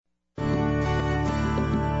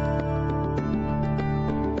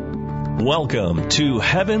Welcome to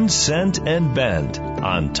Heaven Sent and Bent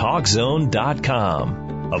on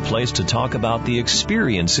TalkZone.com, a place to talk about the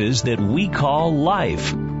experiences that we call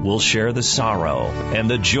life. We'll share the sorrow and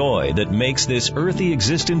the joy that makes this earthly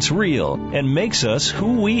existence real and makes us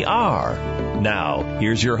who we are. Now,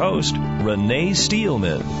 here's your host, Renee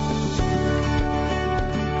Steelman.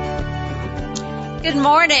 Good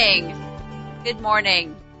morning. Good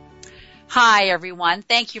morning. Hi, everyone.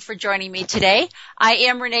 Thank you for joining me today. I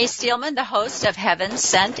am Renee Steelman, the host of Heaven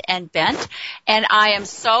Sent and Bent, and I am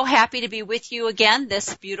so happy to be with you again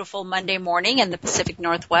this beautiful Monday morning in the Pacific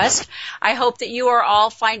Northwest. I hope that you are all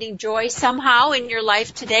finding joy somehow in your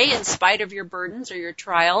life today in spite of your burdens or your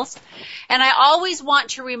trials. And I always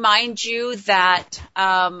want to remind you that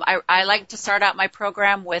I like to start out my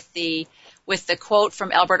program with the quote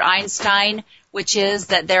from Albert Einstein, which is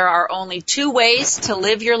that there are only two ways to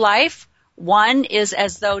live your life. One is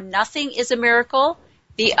as though nothing is a miracle.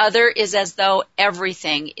 The other is as though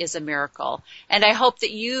everything is a miracle. And I hope that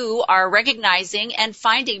you are recognizing and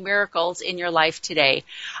finding miracles in your life today.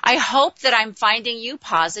 I hope that I'm finding you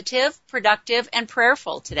positive, productive, and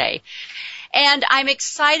prayerful today. And I'm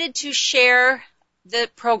excited to share the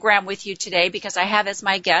program with you today because I have as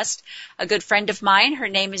my guest a good friend of mine. Her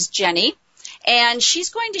name is Jennie. And she's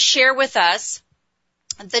going to share with us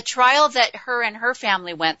the trial that her and her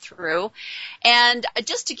family went through. And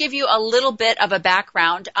just to give you a little bit of a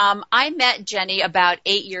background, I met Jennie about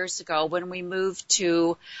 8 years ago when we moved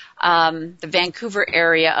to the Vancouver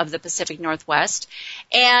area of the Pacific Northwest.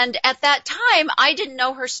 And at that time, I didn't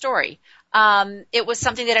know her story. It was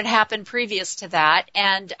something that had happened previous to that.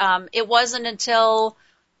 And it wasn't until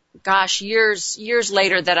years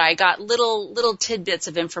later that I got little tidbits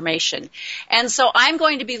of information. And so I'm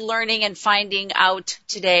going to be learning and finding out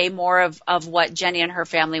today more of what Jennie and her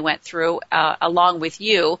family went through, along with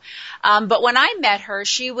you. But when I met her,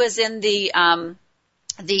 she was in the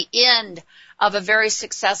end of a very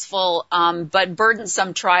successful but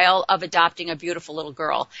burdensome trial of adopting a beautiful little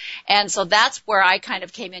girl. And so that's where I kind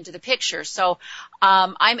of came into the picture. So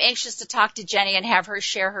I'm anxious to talk to Jennie and have her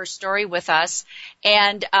share her story with us.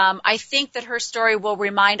 And I think that her story will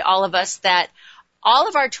remind all of us that all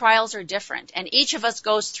of our trials are different, and each of us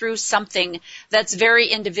goes through something that's very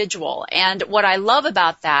individual. And what I love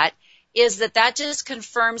about that is that just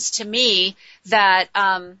confirms to me that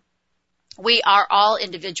we are all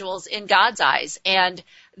individuals in God's eyes, and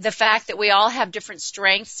the fact that we all have different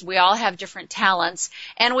strengths, we all have different talents,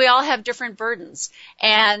 and we all have different burdens,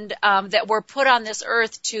 and that we're put on this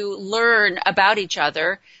earth to learn about each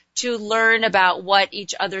other, to learn about what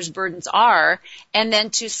each other's burdens are, and then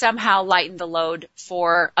to somehow lighten the load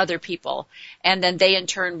for other people. And then they in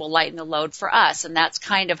turn will lighten the load for us, and that's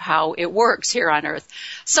kind of how it works here on earth.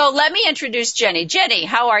 So let me introduce Jennie. Jennie,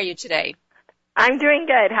 how are you today? I'm doing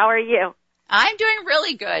good. How are you? I'm doing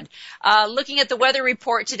really good. Looking at the weather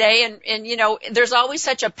report today, and you know, there's always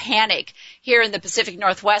such a panic here in the Pacific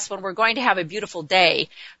Northwest when we're going to have a beautiful day,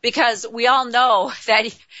 because we all know that,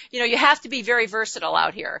 you know, you have to be very versatile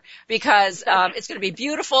out here because it's going to be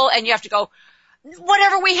beautiful, and you have to go,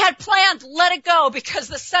 whatever we had planned, let it go, because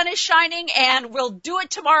the sun is shining, and we'll do it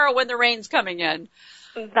tomorrow when the rain's coming in.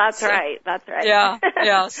 That's right.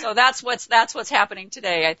 Yeah. So that's what's happening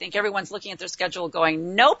today. I think everyone's looking at their schedule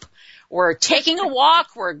going, nope, we're taking a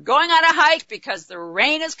walk, we're going on a hike because the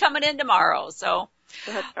rain is coming in tomorrow. So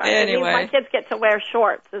that's right. Anyway. My kids get to wear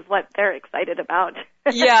shorts is what they're excited about.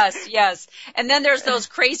 Yes. And then there's those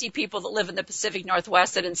crazy people that live in the Pacific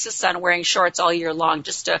Northwest that insist on wearing shorts all year long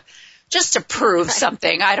just to prove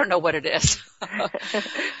something. I don't know what it is.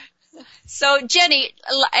 So, Jennie,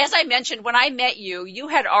 as I mentioned, when I met you, you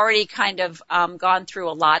had already kind of gone through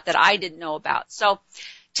a lot that I didn't know about. So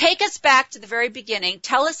take us back to the very beginning.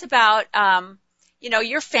 Tell us about,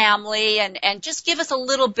 your family, and just give us a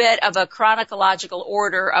little bit of a chronological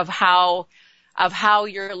order of how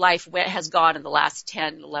your life has gone in the last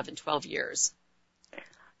 10, 11, 12 years.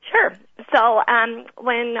 Sure. So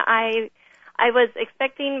when I was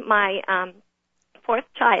expecting my fourth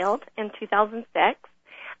child in 2006,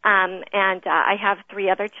 and I have 3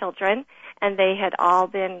 other children, and they had all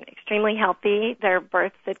been extremely healthy. Their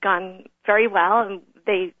births had gone very well, and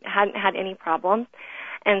they hadn't had any problems.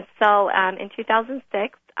 And so in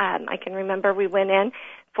 2006, I can remember we went in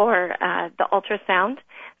for the ultrasound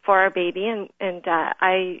for our baby, and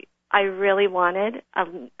I really wanted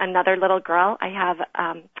another little girl. I have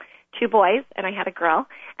 2 boys, and I had a girl,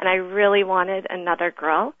 and I really wanted another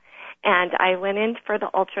girl. And I went in for the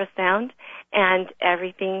ultrasound, and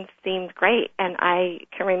everything seemed great. And I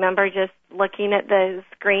can remember just looking at the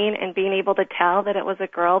screen and being able to tell that it was a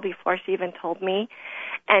girl before she even told me,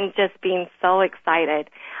 and just being so excited.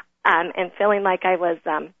 and feeling like I was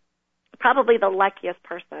probably the luckiest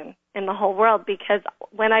person in the whole world, because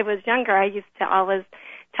when I was younger, I used to always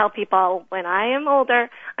tell people, when I am older,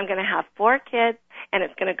 I'm going to have 4 kids, and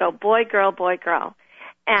it's going to go boy, girl, boy, girl.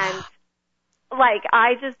 And like,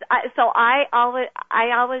 I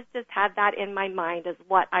always just had that in my mind as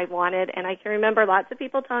what I wanted. And I can remember lots of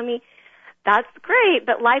people telling me, that's great,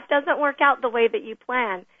 but life doesn't work out the way that you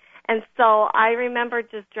plan. And so I remember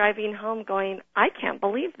just driving home going, I can't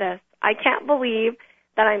believe this. I can't believe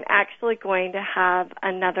that I'm actually going to have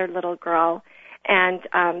another little girl, and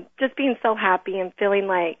just being so happy and feeling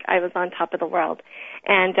like I was on top of the world.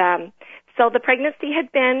 And so the pregnancy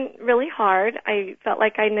had been really hard. I felt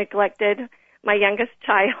like I neglected my youngest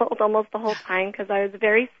child almost the whole time because I was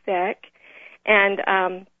very sick. And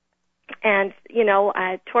you know,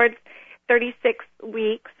 towards 36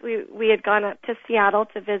 weeks, we had gone up to Seattle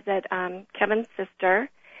to visit Kevin's sister,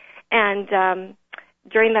 and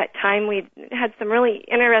during that time we had some really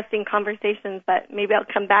interesting conversations that maybe I'll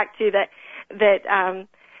come back to that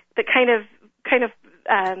kind of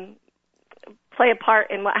play a part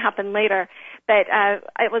in what happened later. But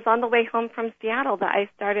it was on the way home from Seattle that I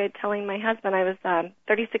started telling my husband I was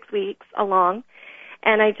 36 weeks along,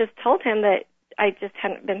 and I just told him that I just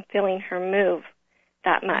hadn't been feeling her move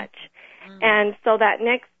that much. And so that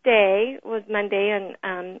next day was Monday,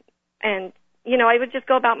 and you know, I would just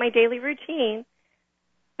go about my daily routine,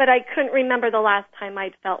 but I couldn't remember the last time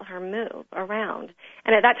I'd felt her move around.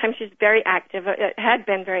 And at that time, she's very active. It had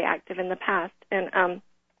been very active in the past. And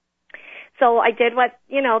so I did what,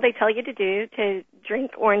 you know, they tell you to do, to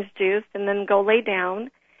drink orange juice and then go lay down.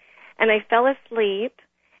 And I fell asleep.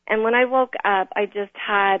 And when I woke up, I just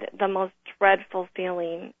had the most dreadful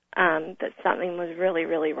feeling that something was really,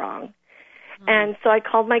 really wrong. And so I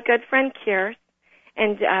called my good friend Kirst,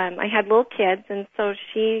 and I had little kids, and so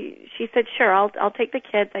she said, sure, I'll take the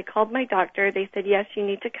kids. I called my doctor. They said, yes, you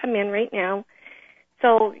need to come in right now.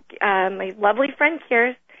 So my lovely friend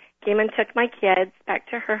Kirst came and took my kids back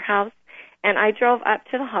to her house, and I drove up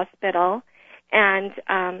to the hospital, and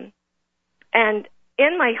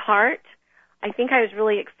in my heart, I think I was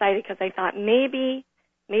really excited because I thought maybe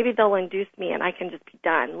they'll induce me and I can just be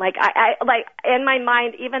done. Like I in my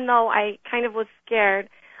mind, even though I kind of was scared,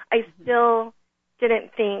 I still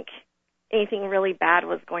didn't think anything really bad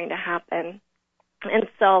was going to happen. And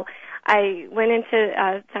so I went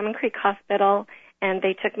into Salmon Creek Hospital, and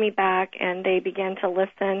they took me back and they began to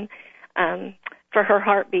listen for her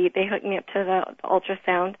heartbeat. They hooked me up to the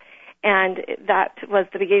ultrasound, and that was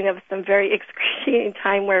the beginning of some very excruciating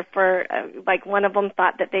time where for like one of them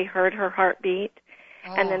thought that they heard her heartbeat.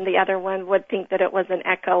 And then the other one would think that it was an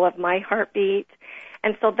echo of my heartbeat.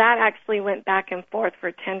 And so that actually went back and forth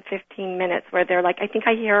for 10, 15 minutes where they're like, I think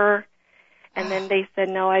I hear her. And then they said,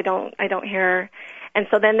 no, I don't hear her. And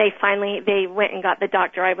so then they went and got the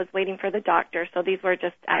doctor. I was waiting for the doctor. So these were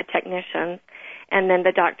just technicians. And then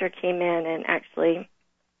the doctor came in and actually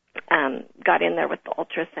got in there with the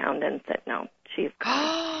ultrasound and said, no, she's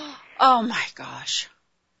gone. Oh my gosh.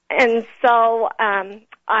 And so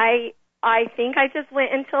I think I just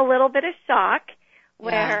went into a little bit of shock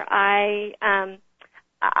where I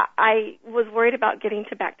was worried about getting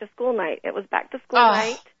to back to school night. It was back to school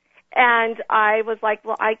night, and I was like,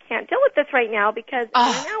 well, I can't deal with this right now because in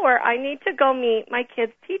an hour I need to go meet my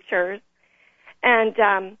kids' teachers.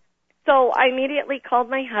 And so I immediately called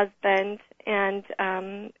my husband, and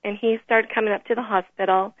he started coming up to the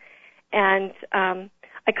hospital, and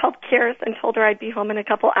I called Kirst and told her I'd be home in a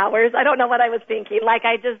couple hours. I don't know what I was thinking. Like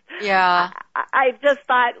I just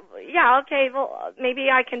thought, yeah, okay, well, maybe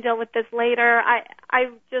I can deal with this later.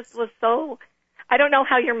 I just was so, I don't know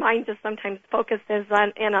how your mind just sometimes focuses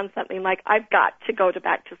on something like I've got to go to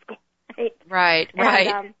back to school. Right.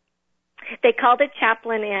 And, they called a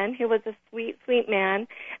chaplain in who was a sweet, sweet man,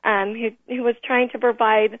 who was trying to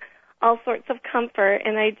provide all sorts of comfort,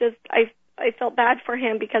 and I felt bad for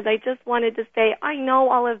him because I just wanted to say, I know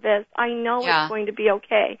all of this. I know it's going to be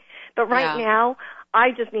okay. But right now,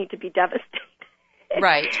 I just need to be devastated.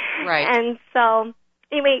 Right. And so,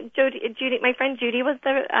 anyway, Judy, my friend Judy was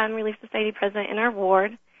the Relief Society president in our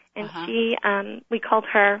ward, and we called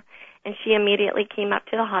her, and she immediately came up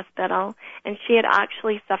to the hospital, and she had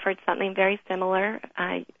actually suffered something very similar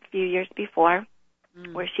a few years before,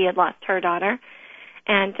 where she had lost her daughter.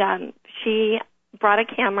 And she brought a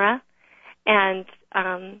camera and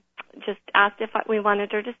just asked if we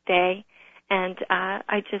wanted her to stay. And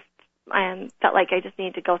I felt like I just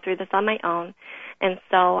needed to go through this on my own. And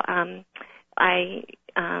so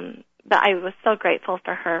but I was so grateful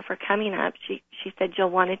for her for coming up. She said, you'll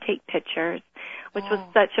want to take pictures, which was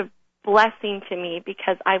such a blessing to me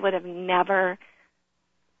because I would have never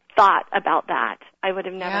thought about that. I would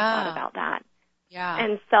have never thought about that. Yeah.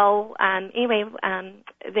 And so, anyway,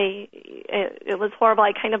 it was horrible.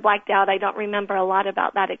 I kind of blacked out. I don't remember a lot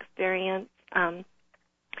about that experience,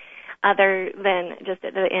 other than just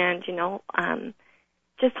at the end,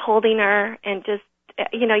 just holding her and just,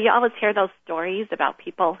 you always hear those stories about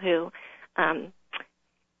people who,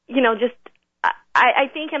 just, I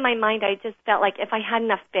think in my mind, I just felt like if I had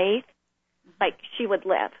enough faith, like she would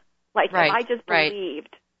live. Like if I just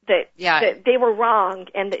believed that they were wrong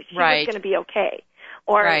and that she was going to be okay.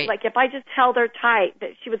 Or like if I just held her tight,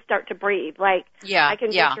 that she would start to breathe. Like I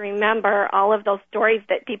can just remember all of those stories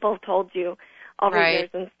that people have told you over the years.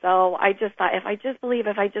 And so I just thought, if I just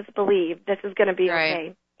believe, this is going to be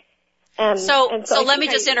okay. So let me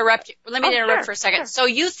just interrupt you. Let me interrupt for a second. Sure. So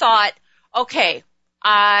you thought, okay,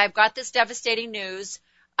 I've got this devastating news,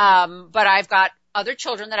 but I've got other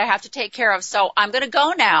children that I have to take care of. So I'm going to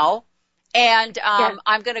go now. And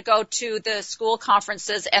I'm going to go to the school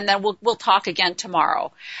conferences, and then we'll talk again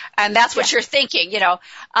tomorrow. And that's what you're thinking,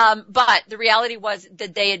 But the reality was,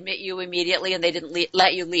 did they admit you immediately, and they didn't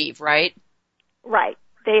let you leave, right? Right.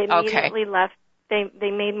 They immediately left. They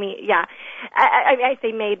made me. Yeah. I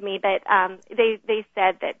say made me, but they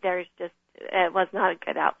said that it was not a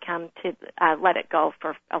good outcome to let it go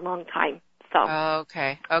for a long time. So.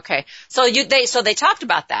 Okay. So they talked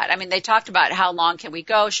about that. I mean, they talked about how long can we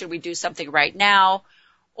go? Should we do something right now?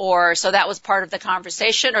 Or so that was part of the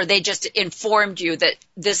conversation, or they just informed you that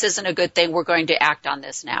this isn't a good thing. We're going to act on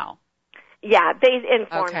this now. Yeah, they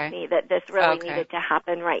informed me that this really needed to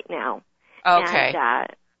happen right now. Okay.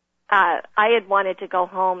 And I had wanted to go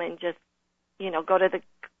home and just, go to the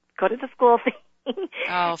school thing.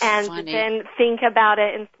 And funny. then think about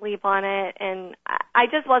it and sleep on it, and I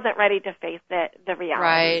just wasn't ready to face the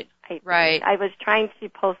reality. Right. I was trying to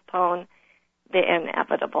postpone the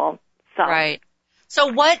inevitable. So. Right.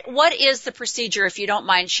 So what is the procedure, if you don't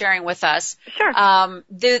mind sharing with us? Sure.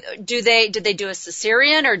 Did they do a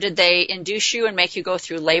cesarean, or did they induce you and make you go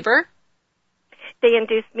through labor? They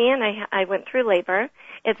induced me, and I went through labor.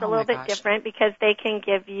 It's a little bit different because they can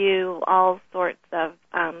give you all sorts of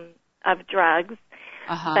drugs,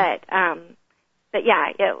 but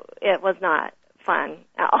yeah, it was not fun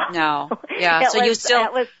at all. No, yeah. it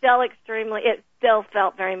still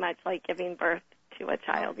felt very much like giving birth to a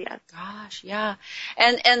child. Yes. Gosh, yeah.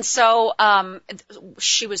 And so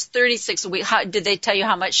she was 36 a week. Did they tell you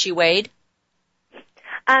how much she weighed?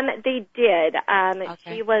 They did.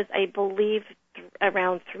 She was, I believe,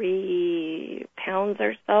 around 3 pounds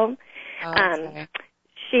or so.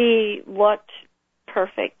 She looked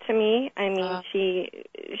perfect to me. I mean, she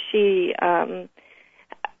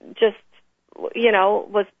just,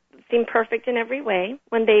 seemed perfect in every way.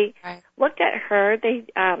 When they looked at her, they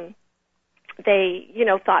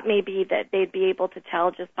thought maybe that they'd be able to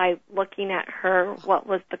tell just by looking at her what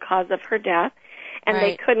was the cause of her death, and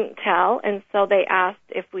they couldn't tell, and so they asked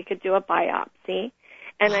if we could do a biopsy,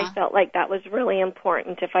 and I felt like that was really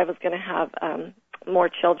important if I was going to have more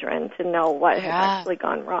children to know what had actually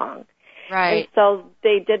gone wrong. Right. And so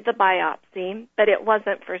they did the biopsy, but it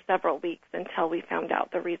wasn't for several weeks until we found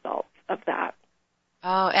out the results of that.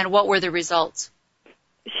 Oh, and what were the results?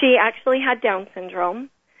 She actually had Down syndrome,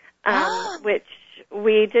 which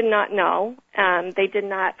we did not know. They did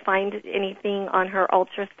not find anything on her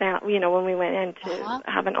ultrasound, when we went in to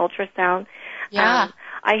have an ultrasound. Yeah.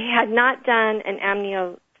 I had not done an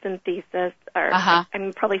amniocentesis, or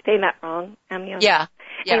I'm probably saying that wrong. Yeah.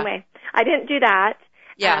 Anyway, I didn't do that.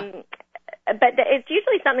 Yeah. But it's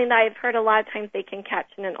usually something that I've heard a lot of times they can catch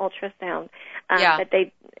in an ultrasound, but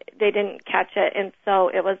they didn't catch it, and so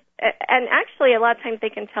it was. And actually, a lot of times they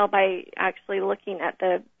can tell by actually looking at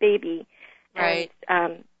the baby, right?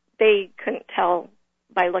 And they couldn't tell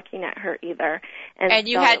by looking at her either. And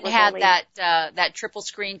you so hadn't had that triple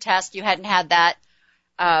screen test. You hadn't had that.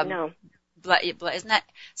 No. Isn't that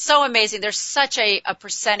so amazing? There's such a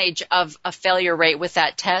percentage of a failure rate with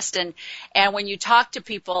that test, and when you talk to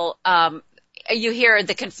people, you hear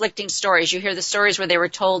the conflicting stories. You hear the stories where they were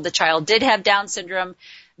told the child did have Down syndrome.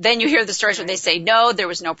 Then you hear the stories where they say, no, there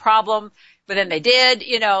was no problem, but then they did,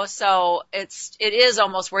 so it is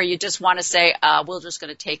almost where you just want to say, we're just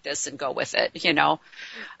going to take this and go with it,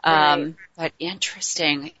 But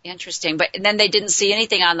interesting. But then they didn't see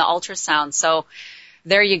anything on the ultrasound. So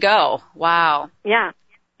there you go. Wow. Yeah.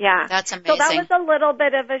 That's amazing. So that was a little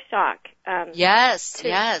bit of a shock. Yes.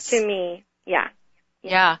 To me. Yeah.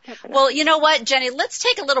 Yeah. Well, you know what, Jennie, let's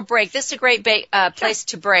take a little break. This is a great place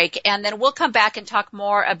to break, and then we'll come back and talk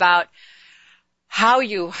more about how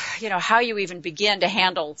you even begin to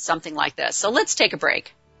handle something like this. So let's take a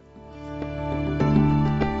break.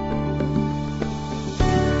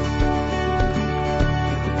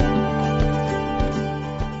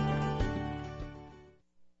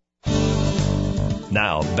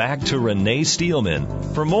 Now back to Renee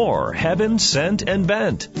Steelman for more Heaven Sent and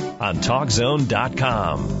Bent on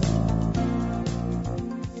TalkZone.com.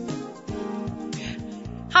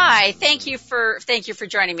 Hi, thank you for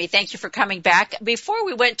joining me. Thank you for coming back. Before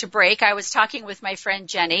we went to break, I was talking with my friend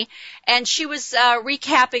Jennie, and she was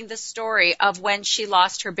recapping the story of when she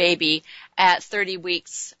lost her baby at 30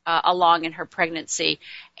 weeks along in her pregnancy,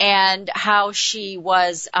 and how she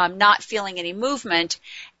was not feeling any movement,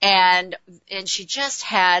 and she just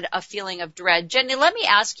had a feeling of dread. Jennie, let me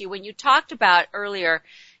ask you, when you talked about earlier,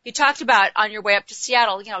 you talked about on your way up to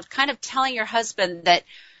Seattle, kind of telling your husband that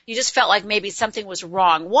you just felt like maybe something was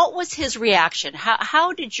wrong. What was his reaction?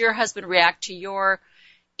 How did your husband react to your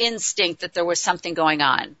instinct that there was something going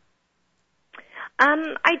on?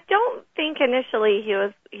 I don't think initially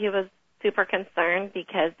he was super concerned,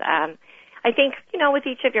 because I think, with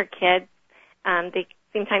each of your kids, they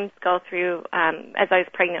sometimes go through, as I was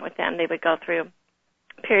pregnant with them, they would go through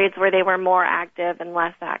periods where they were more active and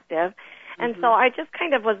less active. And so I just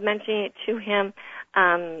kind of was mentioning it to him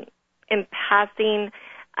in passing.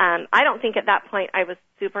 I don't think at that point I was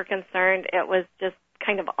super concerned. It was just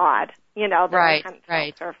kind of odd, that I hadn't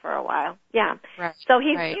felt her for a while. Yeah. Right. So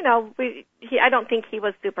he's, I don't think he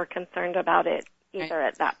was super concerned about it either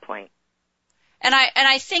at that point. And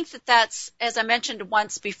I think that's, as I mentioned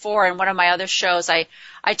once before in one of my other shows, I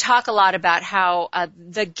talk a lot about how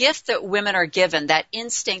the gift that women are given, that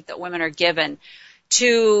instinct that women are given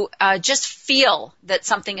to just feel that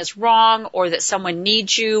something is wrong, or that someone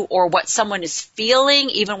needs you, or what someone is feeling,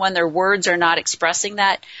 even when their words are not expressing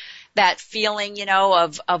that feeling,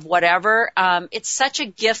 of whatever. It's such a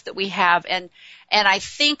gift that we have. And I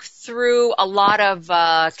think through a lot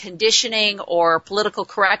of conditioning or political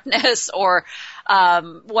correctness or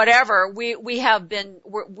whatever, we've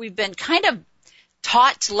been kind of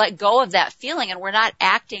taught to let go of that feeling, and we're not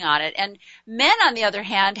acting on it. And men, on the other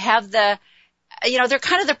hand, have they're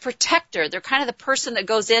kind of the protector. They're kind of the person that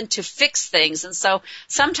goes in to fix things. And so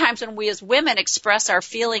sometimes when we as women express our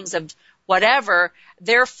feelings of whatever,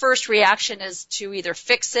 their first reaction is to either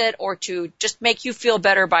fix it or to just make you feel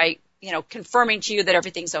better by, confirming to you that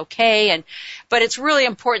everything's okay. But it's really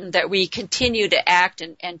important that we continue to act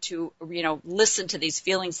and to, listen to these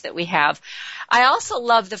feelings that we have. I also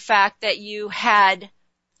love the fact that you had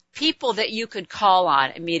people that you could call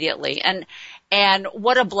on immediately. And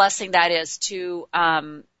what a blessing that is to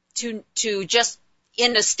just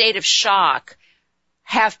in a state of shock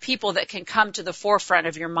have people that can come to the forefront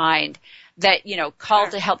of your mind that, call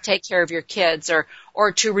to help take care of your kids,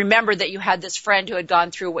 or to remember that you had this friend who had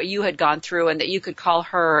gone through what you had gone through and that you could call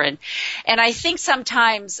her. And I think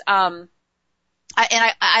sometimes, I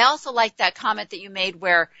also like that comment that you made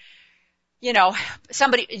where,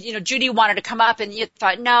 somebody, Judy wanted to come up and you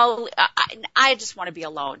thought, no, I just want to be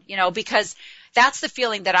alone, because that's the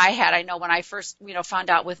feeling that I had. I know when I first, found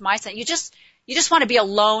out with my son, you just want to be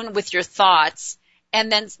alone with your thoughts. And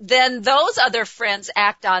then those other friends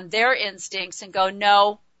act on their instincts and go,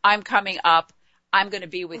 no, I'm coming up. I'm going to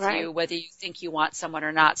be with you, whether you think you want someone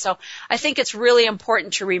or not. So I think it's really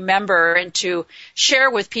important to remember and to share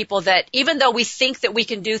with people that even though we think that we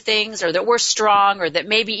can do things, or that we're strong, or that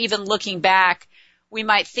maybe even looking back, we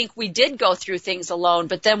might think we did go through things alone,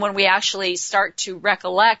 but then when we actually start to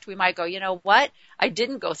recollect, we might go, you know what? I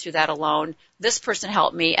didn't go through that alone. This person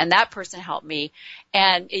helped me, and that person helped me.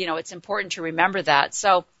 And, it's important to remember that.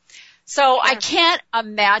 So I can't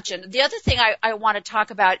imagine. The other thing I want to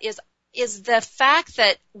talk about is the fact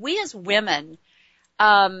that we as women,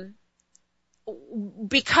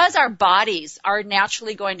 because our bodies are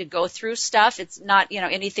naturally going to go through stuff, it's not,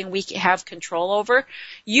 anything we have control over.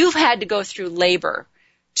 You've had to go through labor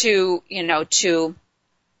to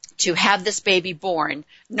have this baby born,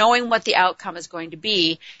 knowing what the outcome is going to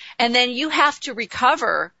be. And then you have to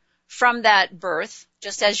recover from that birth,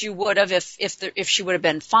 just as you would have if she would have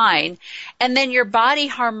been fine. And then your body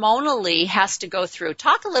hormonally has to go through.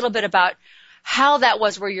 Talk a little bit about how that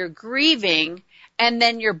was, where you're grieving and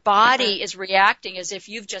then your body is reacting as if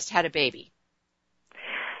you've just had a baby.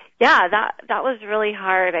 Yeah, that was really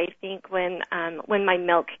hard. I think when my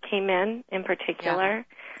milk came in particular,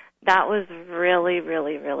 that was really,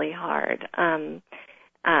 really, really hard.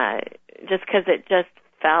 Just because it just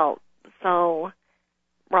felt so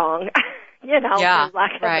wrong, for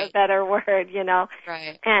lack of a better word,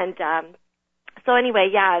 Right. And so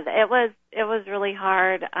anyway, it was really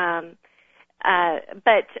hard.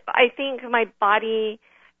 But I think my body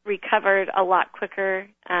recovered a lot quicker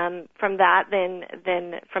from that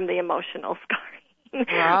than from the emotional scarring, which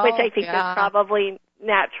I think is probably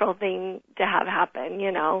natural thing to have happen,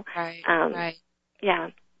 Right. Yeah.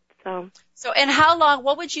 So, and how long,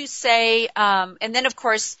 what would you say, and then of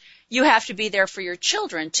course you have to be there for your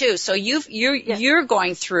children too. So you're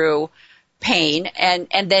going through pain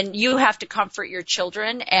and then you have to comfort your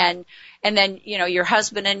children and then, your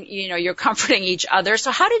husband and, you're comforting each other.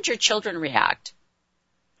 So how did your children react?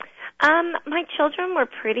 My children were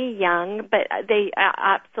pretty young, but they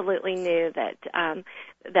absolutely knew that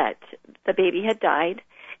the baby had died.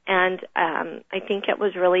 And I think it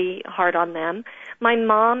was really hard on them. My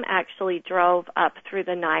mom actually drove up through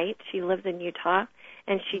the night. She lives in Utah,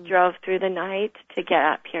 and she drove through the night to get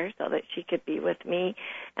up here so that she could be with me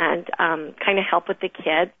and kind of help with the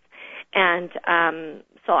kids. And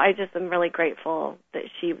so I just am really grateful that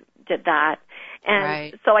she did that.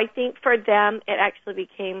 And so I think for them it actually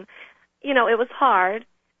became, it was hard,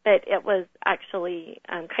 but it was actually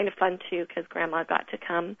kind of fun too because Grandma got to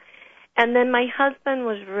come. And then my husband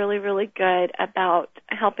was really, really good about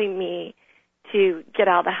helping me to get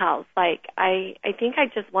out of the house. Like I think I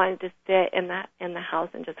just wanted to sit in the house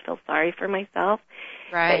and just feel sorry for myself.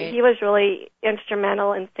 Right. But he was really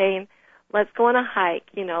instrumental in saying, "Let's go on a hike.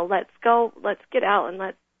 Let's get out and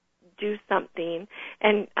let's do something."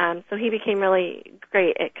 And so he became really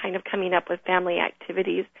great at kind of coming up with family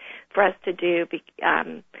activities for us to do,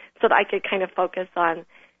 so that I could kind of focus on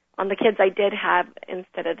the kids I did have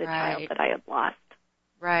instead of the child that I had lost.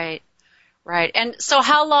 Right. And so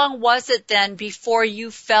how long was it then before you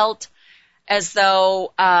felt as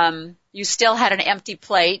though you still had an empty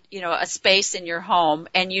plate, a space in your home,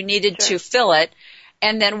 and you needed to fill it?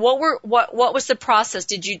 And then what was the process?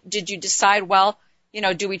 Did you decide, well,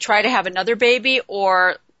 do we try to have another baby,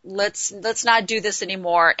 or let's not do this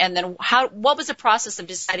anymore? And then what was the process of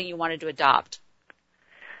deciding you wanted to adopt?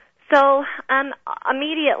 So,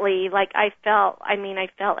 immediately, I felt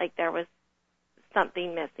like there was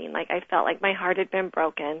something missing. Like I felt like my heart had been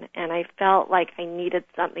broken, and I felt like I needed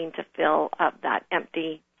something to fill up that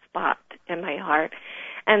empty spot in my heart.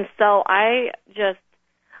 And so I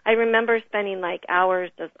remember spending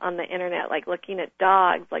hours just on the internet, looking at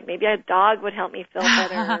dogs. Maybe a dog would help me feel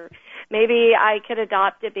better. Maybe I could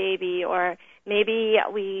adopt a baby, or maybe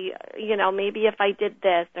maybe if I did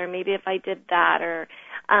this, or maybe if I did that, or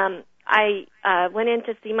I went in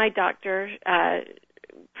to see my doctor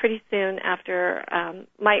pretty soon after.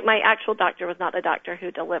 My actual doctor was not the doctor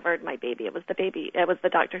who delivered my baby. It was the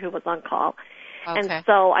doctor who was on call. Okay. And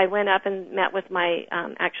so I went up and met with my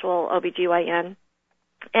actual OBGYN,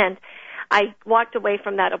 and I walked away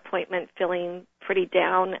from that appointment feeling pretty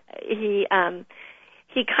down. He kind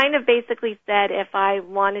of basically said if I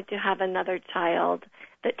wanted to have another child,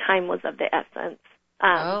 that time was of the essence.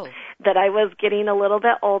 That I was getting a little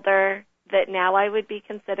bit older, that now I would be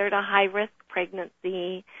considered a high-risk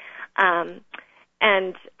pregnancy. So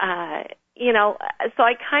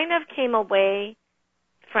I kind of came away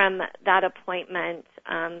from that appointment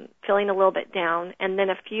feeling a little bit down. And then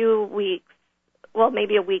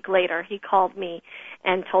maybe a week later, he called me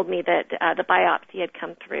and told me that the biopsy had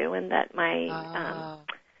come through and that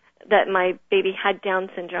that my baby had Down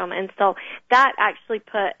syndrome. And so that actually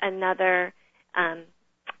put another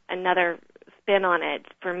spin on it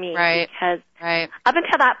for me, because up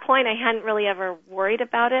until that point I hadn't really ever worried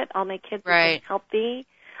about it. All my kids were healthy.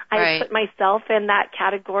 I put myself in that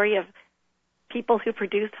category of people who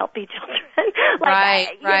produce healthy children.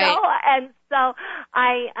 And so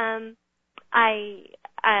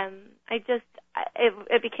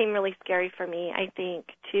it became really scary for me, I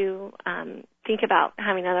think, to think about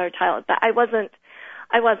having another child. But I wasn't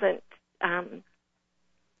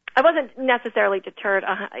necessarily deterred,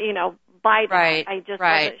 by that. I just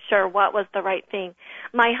wasn't sure what was the right thing.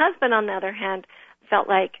 My husband, on the other hand, felt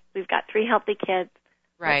like we've got 3 healthy kids.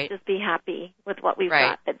 Let's just be happy with what we've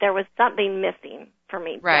got. But there was something missing for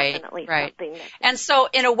me. Definitely something missing. And so,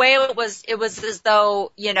 in a way, it was as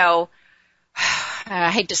though,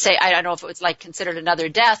 I hate to say, I don't know if it was considered another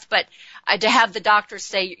death, but to have the doctor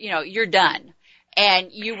say, you're done.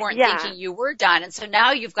 And you weren't thinking you were done. And so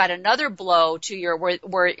now you've got another blow to your,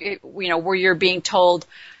 where you're being told,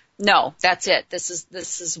 no, that's it. This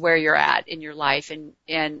is where you're at in your life. And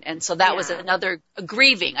so that was another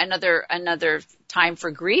grieving, another time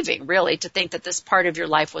for grieving, really, to think that this part of your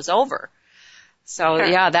life was over. So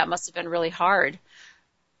that must have been really hard.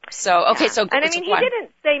 So, okay, so. And he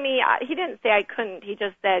didn't say I couldn't. He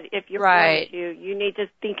just said, if you're going to, you need to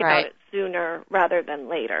think about it sooner rather than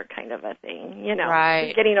later, kind of a thing,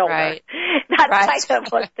 You're getting older. That's kind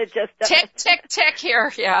of what the gist of it. Tick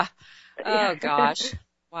here, yeah. Oh, gosh.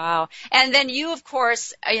 Wow. And then you, of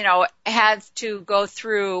course, had to go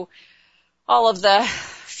through all of the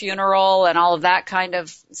funeral and all of that kind of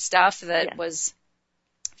stuff that was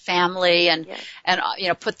family and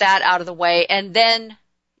Yes. put that out of the way, and then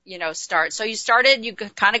start. So you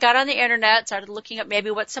kind of got on the internet, started looking at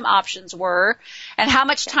maybe what some options were, and how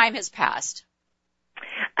much time has passed?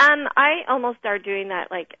 I almost started doing that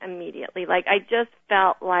like immediately. Like I just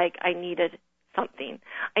felt like I needed something.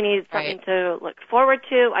 I needed something to look forward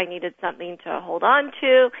to. I needed something to hold on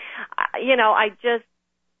to. I just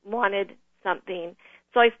wanted something.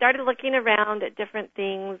 So I started looking around at different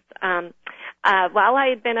things. While I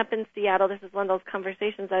had been up in Seattle, this is one of those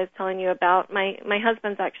conversations I was telling you about. My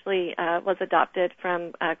husband's actually was adopted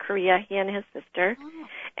from Korea, he and his sister. Oh.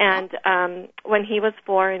 And when he was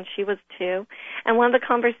 4 and she was 2. And one of the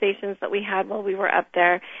conversations that we had while we were up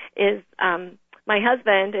there is my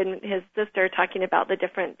husband and his sister talking about the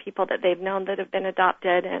different people that they've known that have been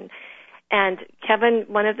adopted. And Kevin,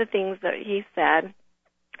 one of the things that he said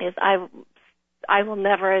is, I will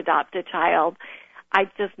never adopt a child. I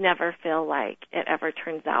just never feel like it ever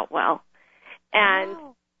turns out well. And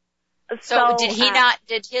so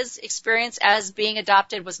did his experience as being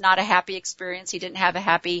adopted was not a happy experience? He didn't have a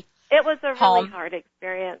happy It was a home? really hard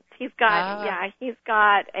experience. He's got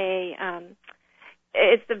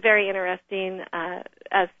it's a very interesting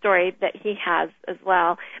story that he has as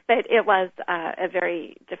well, but it was a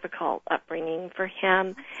very difficult upbringing for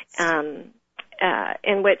him,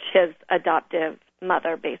 in which his adoptive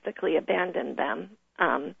mother basically abandoned them.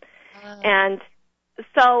 And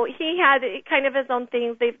so he had kind of his own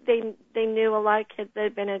things. They knew a lot of kids that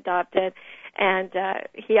had been adopted, and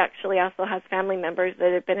he actually also has family members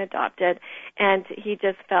that had been adopted, and he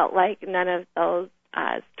just felt like none of those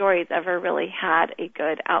stories ever really had a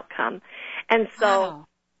good outcome. And so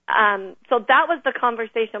so that was the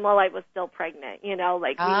conversation while I was still pregnant, we knew this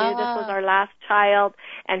was our last child,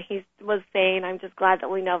 and he was saying, I'm just glad that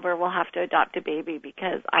we never will have to adopt a baby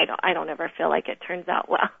because I don't ever feel like it turns out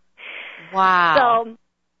well. Wow.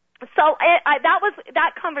 So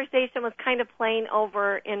that conversation was kind of playing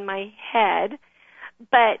over in my head,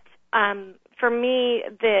 but for me,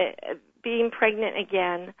 being pregnant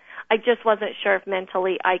again, I just wasn't sure if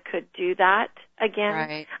mentally I could do that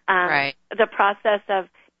again. Right. The process of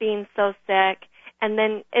being so sick, and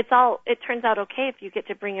then it turns out okay if you get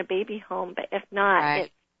to bring a baby home, but if not,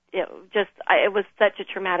 it was such a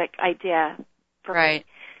traumatic idea for me.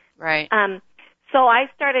 Right. So I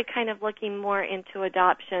started kind of looking more into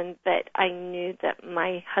adoption, but I knew that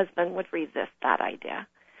my husband would resist that idea.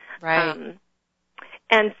 Right.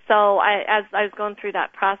 And so as I was going through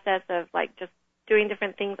that process of like just doing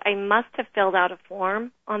different things, I must have filled out a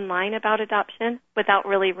form online about adoption without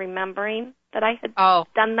really remembering that I had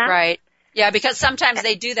done that. Right. Yeah, because sometimes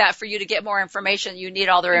they do that for you to get more information. You need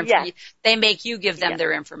all their information. Yes. They make you give them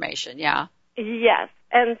their information. Yeah. Yes.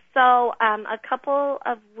 And so a couple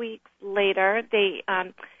of weeks later, they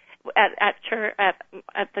at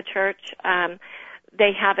the church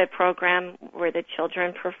they have a program where the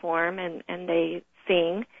children perform and they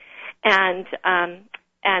sing, and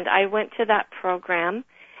I went to that program,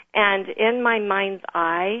 and in my mind's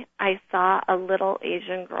eye, I saw a little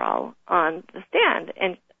Asian girl on the stand,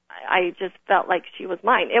 and I just felt like she was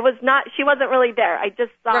mine. She wasn't really there. I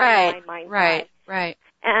just saw her in my mind's eye. Right.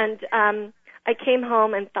 And I came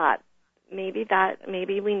home and thought, maybe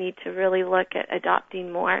we need to really look at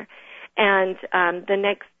adopting more. And the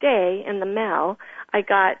next day in the mail, I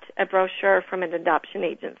got a brochure from an adoption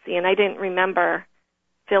agency, and I didn't remember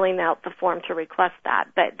filling out the form to request that,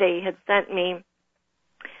 but they had sent me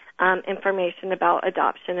information about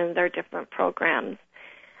adoption and their different programs.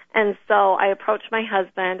 And so I approached my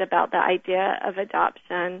husband about the idea of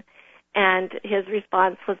adoption, and his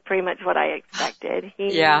response was pretty much what I expected.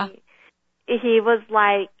 He was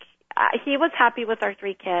like, he was happy with our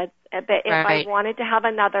 3 kids, but if I wanted to have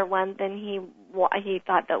another one, then he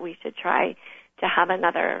thought that we should try to have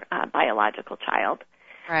another biological child.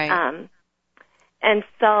 Right. And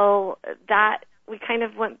so that we kind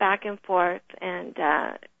of went back and forth, and it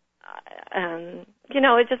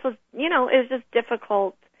was just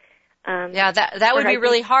difficult. That would be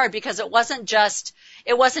really hard because it wasn't just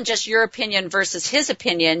your opinion versus his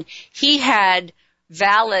opinion. He had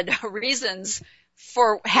valid reasons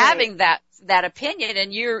for having that opinion,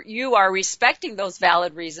 and you are respecting those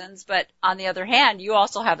valid reasons, but on the other hand, you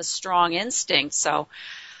also have a strong instinct. So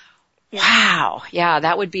wow. Yeah,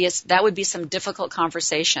 that would be some difficult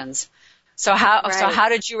conversations. So how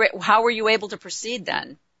were you able to proceed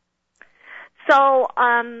then? So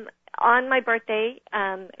on my birthday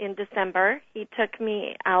in December, he took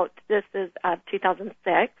me out. This is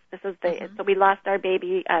 2006. This is so we lost our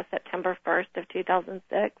baby September 1st of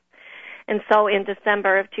 2006. And so in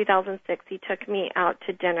December of 2006, he took me out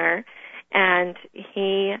to dinner, and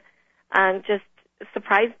he just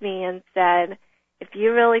surprised me and said, if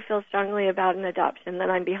you really feel strongly about an adoption, then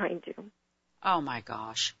I'm behind you. Oh my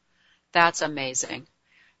gosh. That's amazing.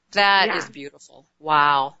 That is beautiful.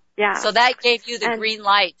 Wow. Yeah. So that gave you the green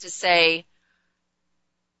light to say,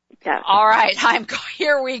 yes. All right,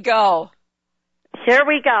 here we go. Here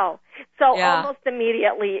we go. So almost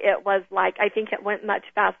immediately it was like, I think it went much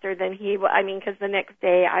faster than because the next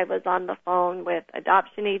day I was on the phone with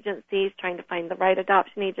adoption agencies, trying to find the right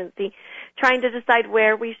adoption agency, trying to decide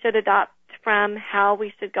where we should adopt from, how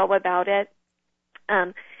we should go about it,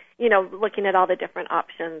 looking at all the different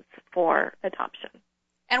options for adoption.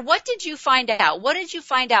 And what did you find out?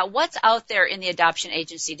 What's out there in the adoption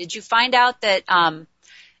agency? Did you find out that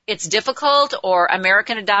it's difficult, or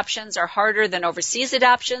American adoptions are harder than overseas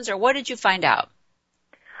adoptions, or what did you find out?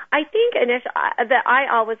 I think that I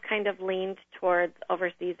always kind of leaned towards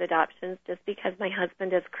overseas adoptions just because my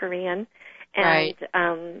husband is Korean,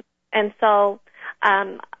 and so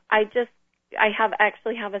I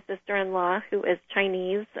actually have a sister-in-law who is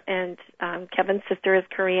Chinese, and Kevin's sister is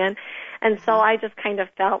Korean, and so I just kind of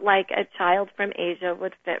felt like a child from Asia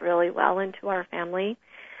would fit really well into our family.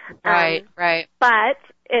 Right. But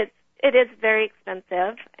it is very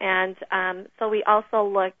expensive, and so we also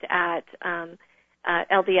looked at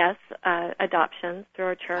LDS adoptions through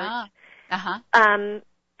our church.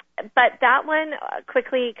 But that one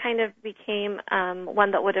quickly kind of became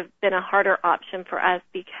one that would have been a harder option for us,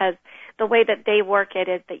 because the way that they work it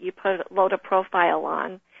is that you load a profile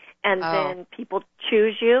on, and then people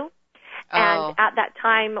choose you. And at that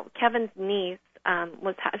time, Kevin's niece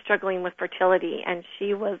was struggling with fertility, and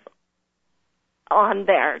she was on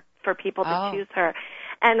there for people to choose her.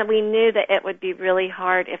 And we knew that it would be really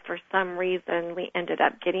hard if for some reason we ended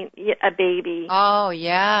up getting a baby. Oh,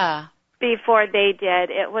 yeah. Before they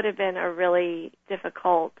did. It would have been a really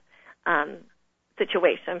difficult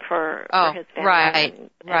situation for his family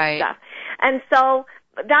and stuff. And so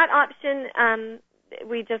that option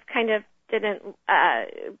we just kind of didn't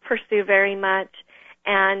pursue very much.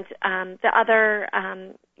 And the other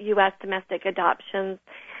U.S. domestic adoptions,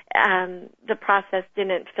 the process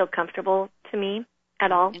didn't feel comfortable to me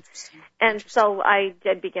at all. And so I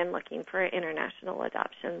did begin looking for international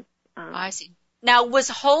adoptions. I see. Now, was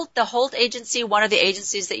the Holt agency one of the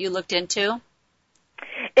agencies that you looked into?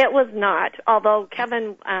 It was not, although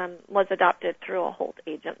Kevin was adopted through a Holt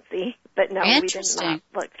agency. But no,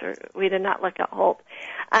 we did not look at Holt.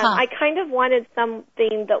 I kind of wanted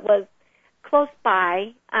something that was close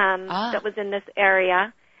by, that was in this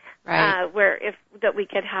area, that we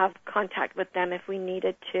could have contact with them if we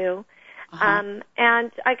needed to. And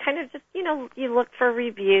I kind of just, you look for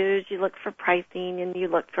reviews, you look for pricing, and you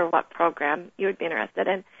look for what program you would be interested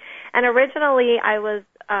in. And originally I was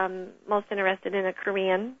most interested in a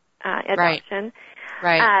Korean adoption.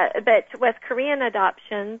 But with Korean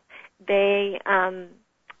adoptions, they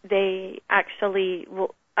actually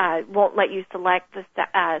won't let you select the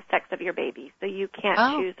sex of your baby. So you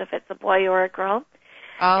can't choose if it's a boy or a girl.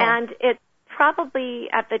 And it's probably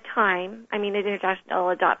at the time, international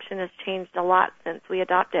adoption has changed a lot since we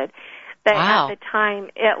adopted, but at the time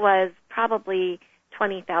it was probably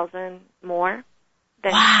 $20,000 more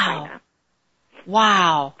than China.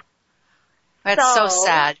 Wow. That's so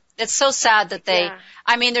sad. It's so sad that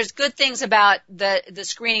there's good things about the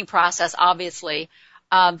screening process, obviously,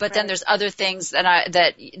 but then there's other things that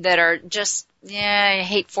are just, I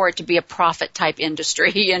hate for it to be a profit type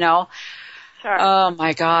industry, Sure. Oh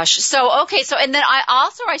my gosh. And then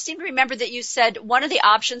I seem to remember that you said one of the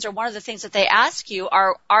options, or one of the things that they ask you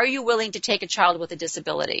are you willing to take a child with a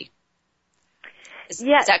disability? Is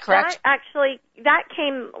that correct? That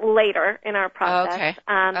came later in our process.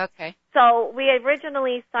 Okay. So we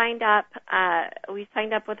originally signed up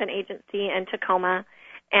with an agency in Tacoma,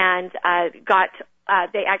 and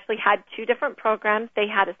they actually had two different programs. They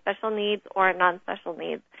had a special needs or a non-special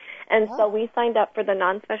needs. And so we signed up for the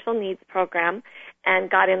non-special needs program and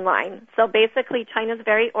got in line. So basically, China's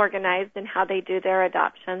very organized in how they do their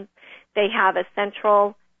adoptions. They have a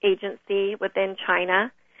central agency within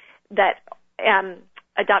China that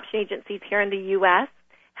adoption agencies here in the U.S.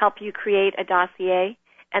 help you create a dossier,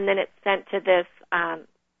 and then it's sent to this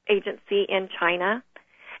agency in China,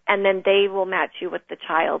 and then they will match you with the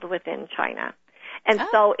child within China. And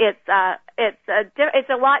so it's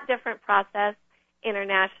a lot different process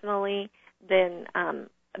internationally than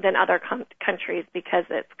other countries, because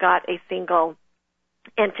it's got a single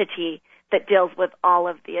entity that deals with all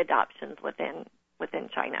of the adoptions within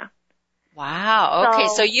China. Wow. Okay,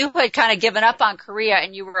 so you had kind of given up on Korea,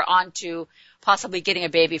 and you were on to possibly getting a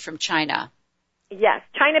baby from China. Yes,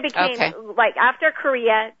 China became like after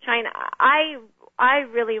Korea, China. I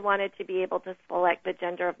really wanted to be able to select the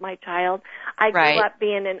gender of my child. I grew Right. up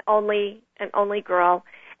being an only girl,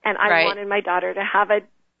 and I Right. wanted my daughter to have a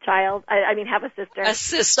child. Have a sister. A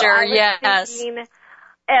sister, So I was yes. thinking,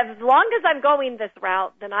 as long as I'm going this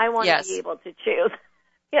route, then I want Yes. to be able to choose.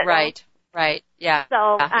 You know? Right. Right. Yeah.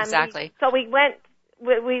 So exactly. we went.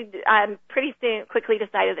 We pretty soon quickly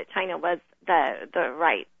decided that China was the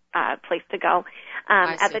right place to go.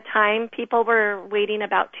 At the time, people were waiting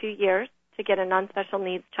about 2 years to get a non-special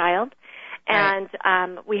needs child, and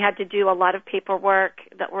we had to do a lot of paperwork.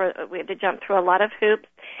 We had to jump through a lot of hoops,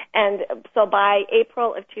 and so by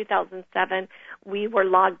April of 2007, we were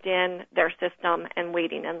logged in their system and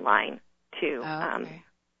waiting in line to.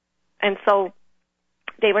 And so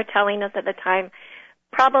they were telling us at the time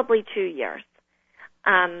probably 2 years.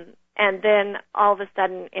 And then all of a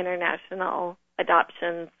sudden, international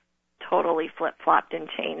adoptions totally flip-flopped and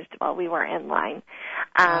changed while we were in line,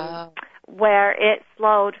 where it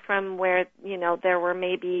slowed from where, there were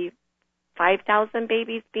maybe 5,000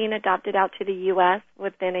 babies being adopted out to the U.S.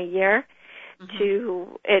 within a year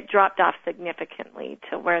to it dropped off significantly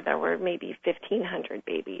to where there were maybe 1,500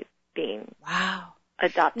 babies being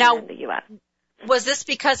adopted in the U.S. Was this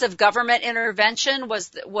because of government intervention?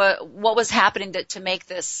 What was happening to make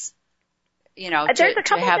this, there's a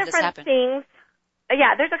couple to have different this happen? things.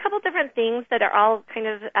 Yeah, there's a couple different things that are all kind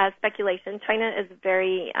of speculation. China is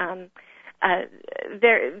very,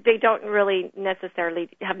 they don't really necessarily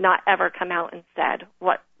have not ever come out and said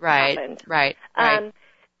what happened. Right.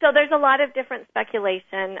 So there's a lot of different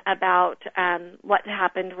speculation about what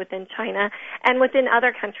happened within China and within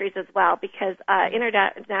other countries as well, because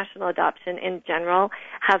international adoption in general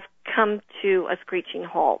have come to a screeching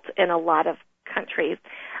halt in a lot of countries,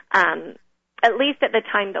 at least at the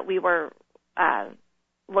time that we were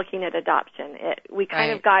looking at adoption. We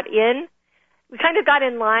kind of got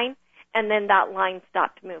in line, and then that line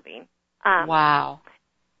stopped moving. Wow.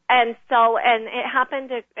 And it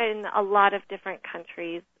happened in a lot of different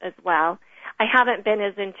countries as well. I haven't been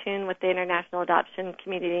as in tune with the international adoption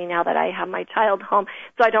community now that I have my child home,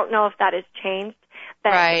 so I don't know if that has changed.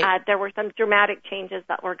 But there were some dramatic changes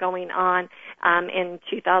that were going on in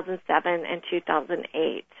 2007 and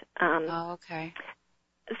 2008. Okay.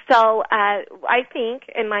 So I think,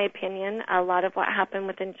 in my opinion, a lot of what happened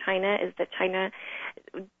within China is that China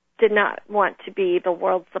did not want to be the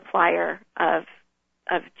world supplier of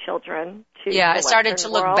children to the it started to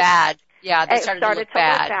Western look world. bad. Yeah, they started to look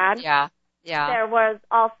bad. Yeah. There was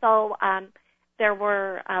also there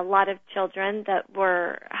were a lot of children that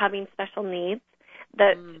were having special needs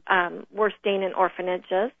that were staying in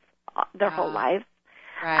orphanages their whole lives.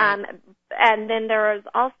 Right. And then there was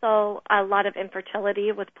also a lot of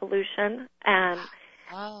infertility with pollution,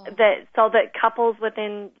 that couples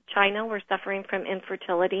within China were suffering from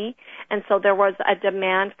infertility, and so there was a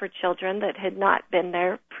demand for children that had not been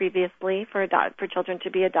there previously for children to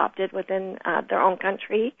be adopted within their own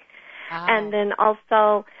country. And then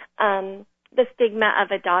also the stigma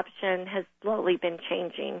of adoption has slowly been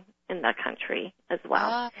changing in the country as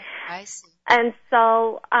well. I see. And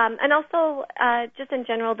so, and also, just in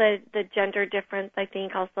general, the gender difference, I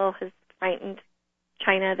think, also has frightened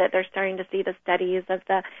China, that they're starting to see the studies of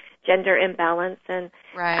the gender imbalance, and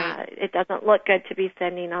it doesn't look good to be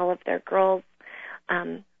sending all of their girls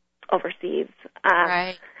overseas.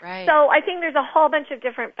 Right. So I think there's a whole bunch of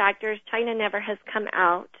different factors. China never has come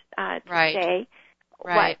out to say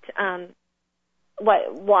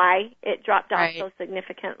why it dropped off so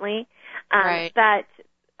significantly. But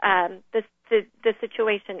the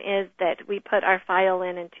situation is that we put our file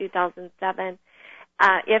in 2007.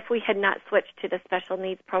 If we had not switched to the special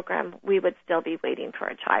needs program, we would still be waiting for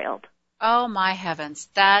a child. Oh, my heavens.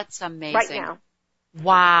 That's amazing. Right now.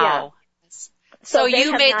 Wow. Yeah. So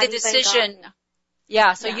you made the decision.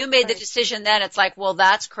 You made the decision then. It's like, well,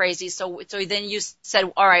 that's crazy. So then you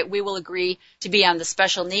said, all right, we will agree to be on the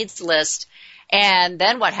special needs list. And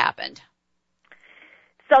then what happened?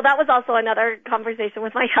 So that was also another conversation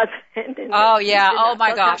with my husband. And oh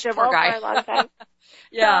my gosh, poor guy. For a long time.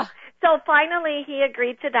 Yeah. So finally, he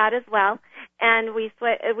agreed to that as well, and we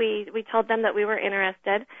told them that we were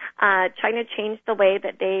interested. China changed the way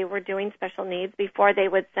that they were doing special needs. Before, they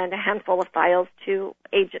would send a handful of files to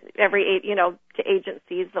agencies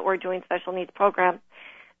that were doing special needs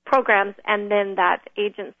programs, and then that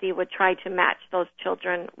agency would try to match those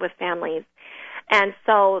children with families. And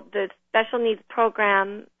so the special needs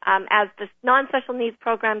program, as the non-special needs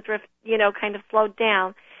program kind of slowed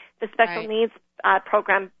down, the special needs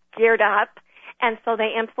program geared up, and so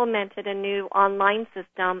they implemented a new online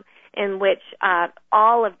system in which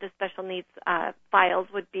all of the special needs files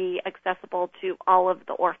would be accessible to all of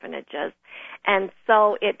the orphanages. And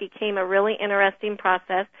so it became a really interesting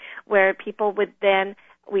process where people would then,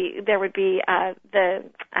 there would be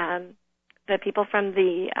the people from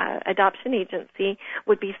the adoption agency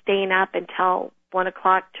would be staying up until 1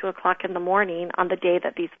 o'clock, 2 o'clock in the morning on the day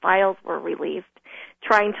that these files were released,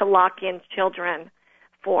 trying to lock in children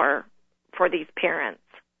for these parents.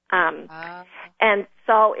 And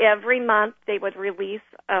so every month they would release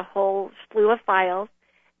a whole slew of files.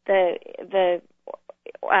 The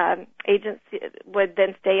agency would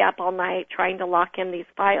then stay up all night trying to lock in these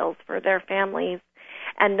files for their families.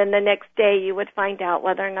 And then the next day you would find out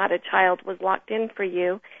whether or not a child was locked in for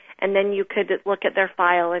you. And then you could look at their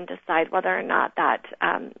file and decide whether or not that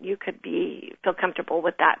you could feel comfortable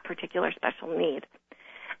with that particular special need.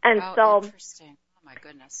 And interesting. Oh my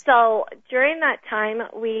goodness. So during that time,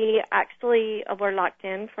 we actually were locked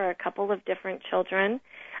in for a couple of different children,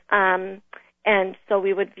 and so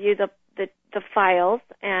we would view the files.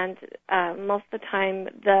 And most of the time,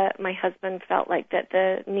 my husband felt like that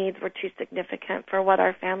the needs were too significant for what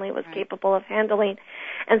our family was capable of handling.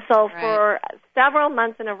 And so for several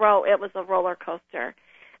months in a row, it was a roller coaster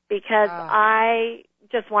because I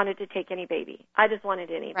just wanted to take any baby. I just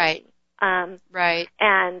wanted any baby. And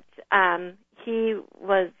he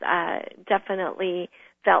was definitely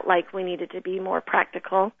felt like we needed to be more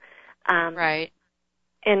practical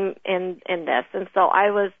in this. And so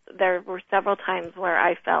there were several times where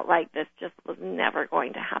I felt like this just was never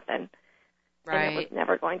going to happen. And it was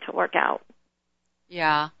never going to work out.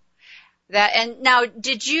 Yeah. And now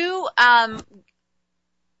did you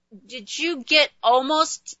get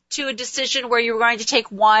almost to a decision where you were going to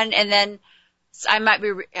take one and then I might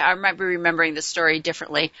be remembering the story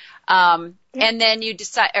differently. And then you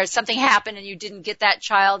decide, or something happened and you didn't get that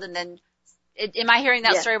child, and then, am I hearing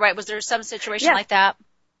that story right? Was there some situation like that?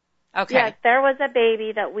 Okay. Yes, there was a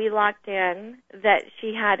baby that we locked in that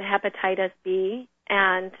she had hepatitis B,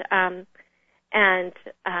 and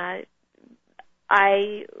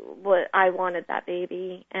I wanted that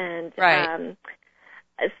baby, and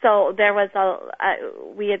so there was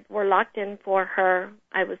were locked in for her.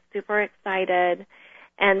 I was super excited.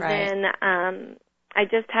 And then I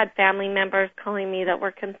just had family members calling me that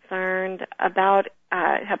were concerned about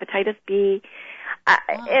hepatitis B.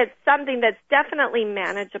 It's something that's definitely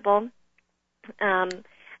manageable, and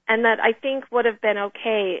that I think would have been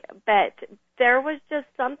okay, but there was just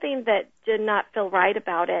something that did not feel right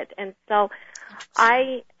about it. And so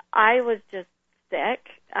I was just sick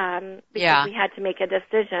because we had to make a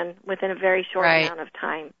decision within a very short amount of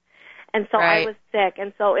time. And so I was sick,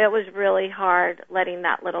 and so it was really hard letting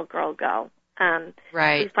that little girl go.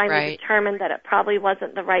 We finally determined that it probably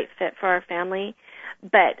wasn't the right fit for our family,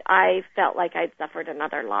 but I felt like I'd suffered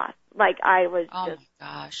another loss. Like I was my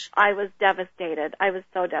gosh. I was devastated. I was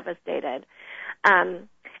so devastated. And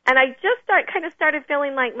I just started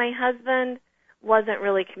feeling like my husband wasn't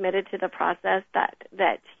really committed to the process, that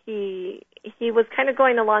he was kind of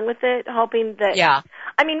going along with it, hoping that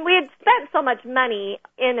I mean, we had spent so much money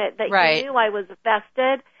in it that he knew I was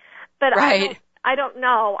vested, but I don't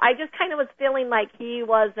know. I just kind of was feeling like he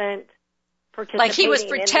wasn't participating. Like he was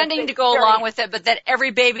pretending to go along with it, but that every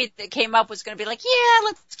baby that came up was going to be like, yeah,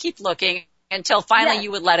 let's keep looking until finally you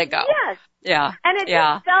would let it go. Yes. Yeah. And it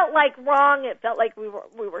just felt like wrong. It felt like we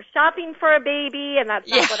were shopping for a baby, and that's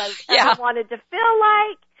not what I ever wanted to feel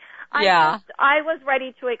like. I was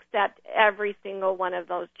ready to accept every single one of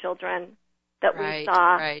those children that we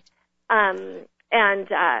saw.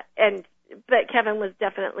 But Kevin was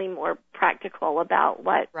definitely more practical about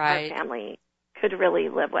what our family could really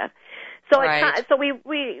live with. So so we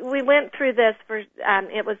went through this for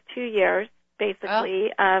it was 2 years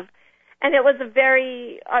basically of. And it was a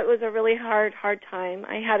really hard time.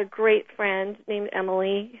 I had a great friend named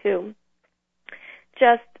Emily who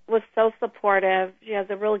just was so supportive. She has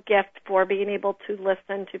a real gift for being able to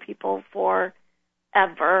listen to people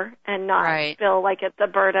forever and not feel like it's a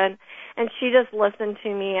burden. And she just listened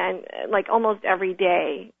to me and like almost every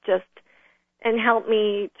day and helped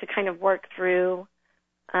me to kind of work through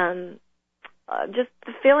just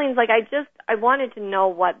the feelings like I wanted to know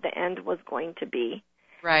what the end was going to be.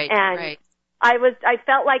 I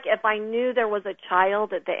felt like if I knew there was a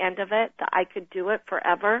child at the end of it, that I could do it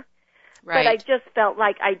forever. But I just felt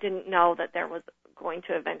like I didn't know that there was going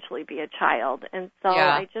to eventually be a child. And so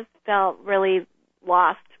I just felt really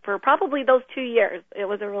lost for probably those 2 years. It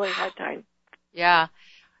was a really hard time. Yeah.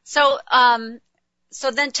 So,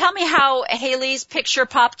 so then tell me how Haley's picture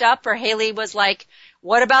popped up, or Haley was like,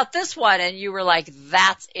 what about this one? And you were like,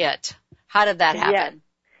 that's it. How did that happen? Yes.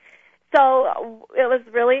 So it was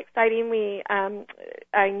really exciting.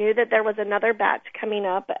 I knew that there was another batch coming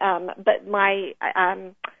up, but my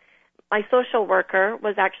social worker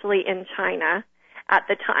was actually in China at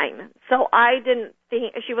the time. So I didn't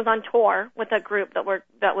think she was on tour with a group that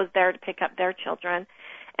was there to pick up their children.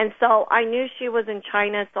 And so I knew she was in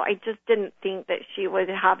China, so I just didn't think that she would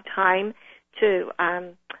have time to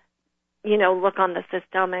look on the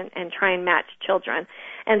system and try and match children.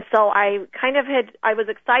 And so I was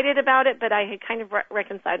excited about it, but I had kind of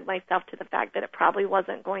reconciled myself to the fact that it probably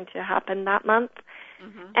wasn't going to happen that month.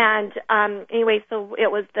 Mm-hmm. And anyway, so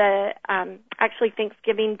it was actually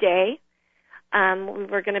Thanksgiving Day. We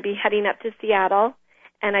were going to be heading up to Seattle,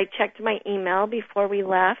 and I checked my email before we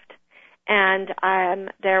left, and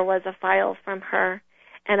there was a file from her,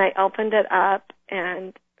 and I opened it up,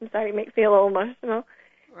 and I'm sorry, it makes me a little emotional.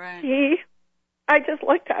 Right. I just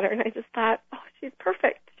looked at her, and I just thought, oh, she's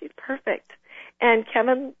perfect. She's perfect. And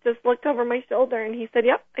Kevin just looked over my shoulder, and he said,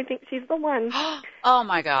 yep, I think she's the one. Oh,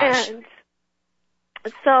 my gosh. And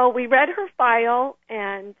so we read her file,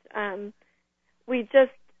 and we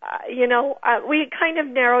just, we kind of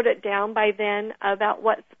narrowed it down by then about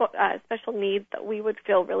what special needs that we would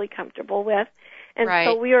feel really comfortable with. And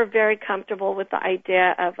so we were very comfortable with the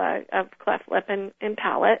idea of cleft lip and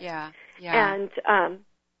palate. Yeah.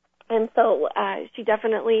 And so she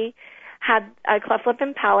definitely had a cleft lip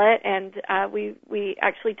and palate, and we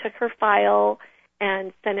actually took her file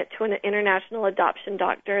and sent it to an international adoption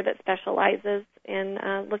doctor that specializes in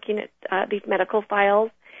looking at these medical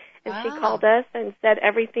files. And she called us and said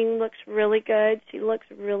everything looks really good. She looks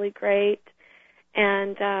really great.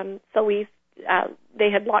 And so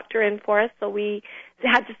they had locked her in for us, so we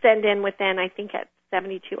had to send in within, I think, at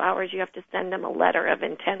 72 hours, you have to send them a letter of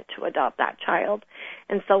intent to adopt that child.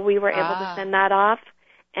 And so we were able to send that off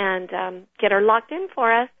and get her locked in for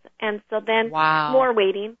us. And so then more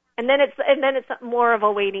waiting. And then it's more of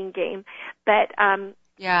a waiting game. But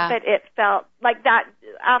but it felt like that.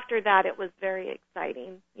 After that, it was very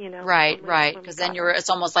exciting, Right. Because then it's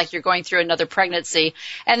almost like you're going through another pregnancy.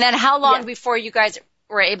 And then how long before you guys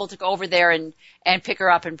were able to go over there and pick her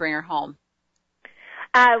up and bring her home?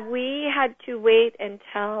 We had to wait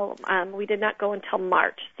until, we did not go until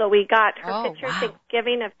March. So we got her picture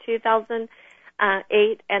Thanksgiving of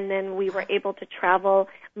 2008, and then we were able to travel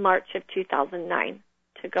March of 2009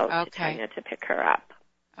 to go to China to pick her up.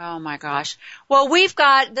 Oh, my gosh. Well,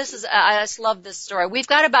 I just love this story. We've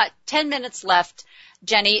got about 10 minutes left,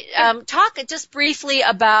 Jennie. Talk just briefly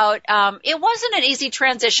about, it wasn't an easy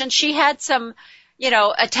transition. She had some,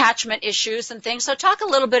 attachment issues and things. So talk a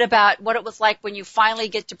little bit about what it was like when you finally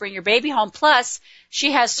get to bring your baby home. Plus,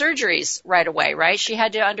 she has surgeries right away, right? She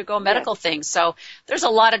had to undergo medical things. So there's a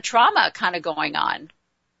lot of trauma kind of going on.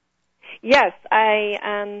 Yes,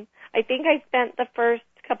 I think I spent the first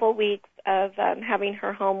couple weeks of having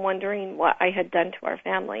her home wondering what I had done to our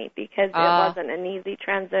family, because it wasn't an easy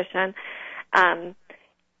transition.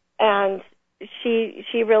 And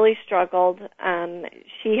she really struggled.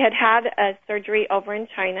 She had a surgery over in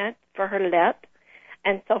China for her lip,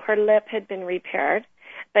 and so her lip had been repaired,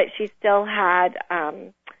 but she still had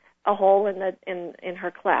a hole in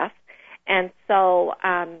her cleft. And so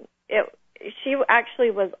she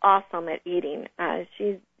actually was awesome at eating.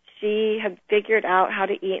 She had figured out how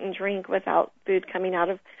to eat and drink without food coming out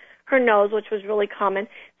of her nose, which was really common.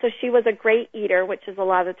 So she was a great eater, which is a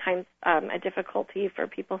lot of times a difficulty for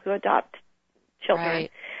people who adopt children.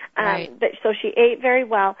 Right. But so she ate very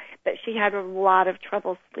well, but she had a lot of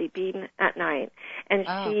trouble sleeping at night. And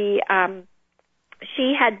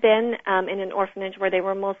she had been in an orphanage where they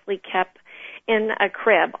were mostly kept in a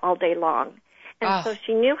crib all day long. And so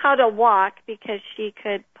she knew how to walk because she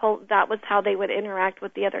could pull. That was how they would interact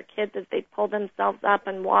with the other kids, is they'd pull themselves up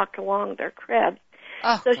and walk along their cribs.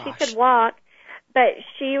 She could walk, but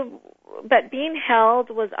being held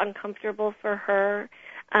was uncomfortable for her.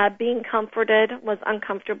 Being comforted was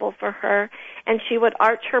uncomfortable for her, and she would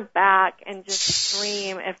arch her back and just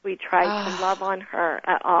scream if we tried to love on her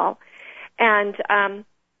at all. And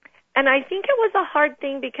I think it was a hard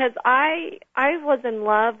thing because I was in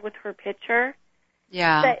love with her picture.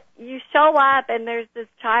 Yeah. But you show up and there's this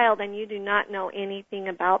child and you do not know anything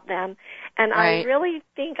about them. And I really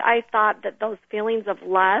think I thought that those feelings of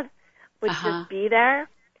love would just be there.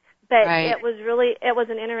 But it was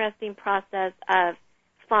an interesting process of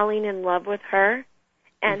falling in love with her,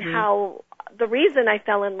 and how the reason I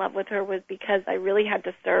fell in love with her was because I really had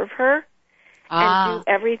to serve her and do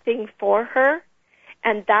everything for her.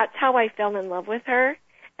 And that's how I fell in love with her,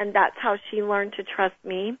 and that's how she learned to trust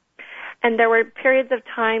me. And there were periods of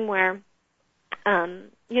time where,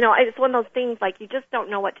 it's one of those things like you just don't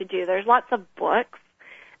know what to do. There's lots of books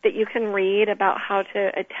that you can read about how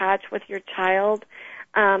to attach with your child.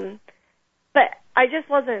 But I just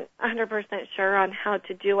wasn't 100% sure on how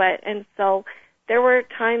to do it. And so there were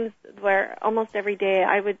times where almost every day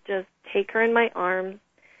I would just take her in my arms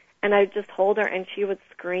and I'd just hold her and she would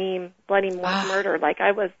scream bloody murder like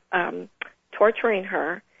I was torturing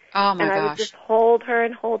her. Oh, my gosh. And I would just hold her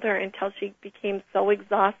until she became so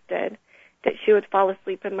exhausted that she would fall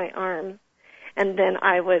asleep in my arms. And then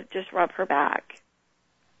I would just rub her back.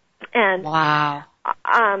 And wow.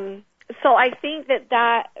 So I think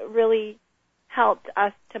that really helped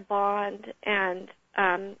us to bond. And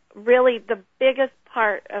really the biggest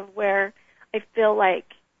part of where I felt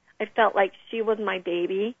like she was my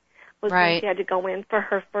baby was when she had to go in for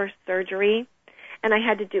her first surgery. And I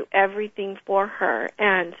had to do everything for her.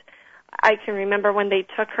 And I can remember when they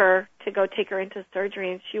took her to go take her into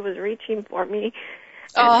surgery, and she was reaching for me.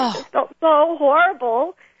 And it just felt so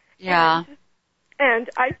horrible. Yeah. And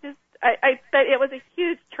I said it was a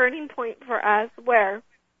huge turning point for us where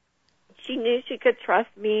she knew she could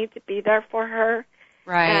trust me to be there for her.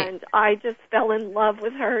 Right. And I just fell in love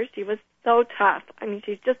with her. She was so tough. I mean,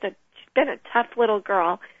 she's been a tough little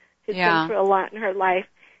girl who's been through a lot in her life.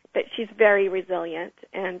 But she's very resilient.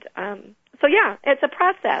 And so, yeah, it's a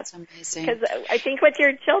process. That's amazing. Because I think with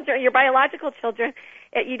your children, your biological children,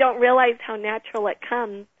 you don't realize how natural it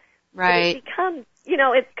comes. Right. But it becomes,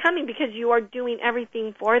 it's coming because you are doing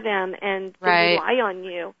everything for them and they rely on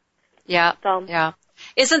you. Yeah. So, yeah.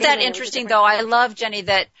 Isn't that interesting, though? I love, Jennie,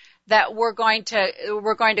 that we're going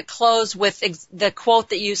to close with the quote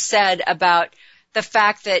that you said about the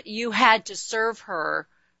fact that you had to serve her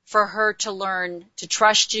for her to learn to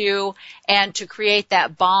trust you and to create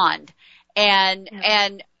that bond. And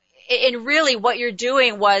really what you're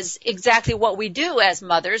doing was exactly what we do as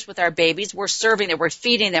mothers with our babies. We're serving them, we're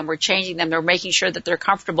feeding them, we're changing them, we're making sure that they're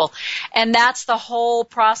comfortable. And that's the whole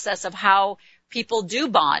process of how people do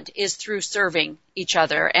bond, is through serving each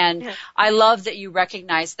other. And I love that you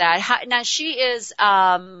recognize that. Now she is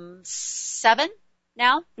 7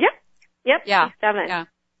 now? Yep. Yeah. She's 7. Yeah.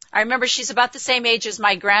 I remember she's about the same age as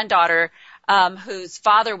my granddaughter, whose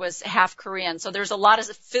father was half Korean. So there's a lot of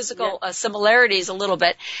physical similarities a little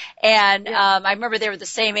bit. And I remember they were the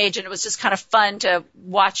same age, and it was just kind of fun to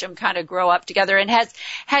watch them kind of grow up together. And has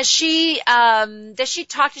she does she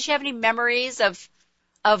talk? Does she have any memories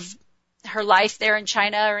of her life there in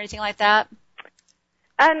China or anything like that?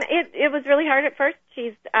 It was really hard at first.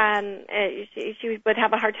 She would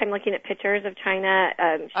have a hard time looking at pictures of China.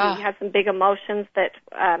 She has some big emotions that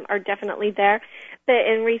are definitely there. But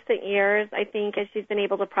in recent years, I think as she's been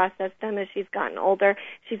able to process them as she's gotten older,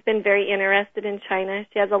 she's been very interested in China.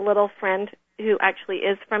 She has a little friend who actually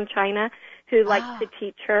is from China who likes to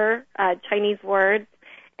teach her Chinese words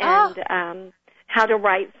and how to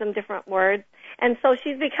write some different words. And so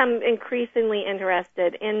she's become increasingly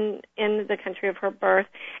interested in the country of her birth.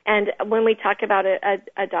 And when we talk about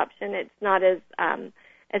adoption, it's not as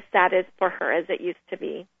sad as for her as it used to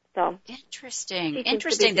be. So interesting. She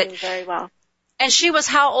seems to be doing very well. And she was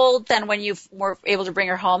how old then when you were able to bring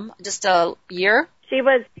her home? Just a year? She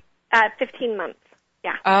was 15 months.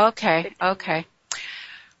 Yeah. Okay. Okay.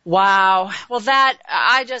 Wow. Well,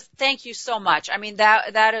 I just thank you so much. I mean,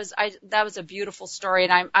 that was a beautiful story,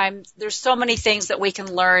 and there's so many things that we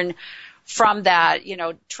can learn from that,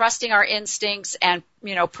 trusting our instincts and,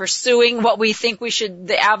 pursuing what we think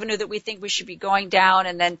the avenue that we think we should be going down.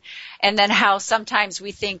 And then how sometimes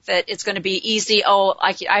we think that it's going to be easy.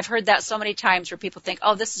 I've heard that so many times where people think,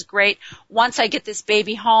 this is great. Once I get this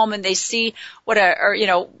baby home and they see what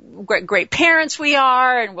great parents we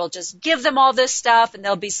are, and we'll just give them all this stuff and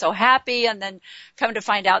they'll be so happy. And then come to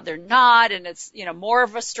find out they're not. And it's, more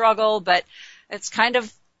of a struggle, but it's kind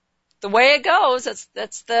of the way it goes.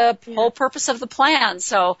 That's the whole purpose of the plan.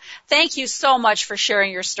 So thank you so much for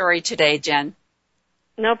sharing your story today, Jen.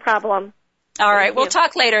 No problem. All right. We'll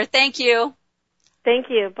talk later. Thank you. Thank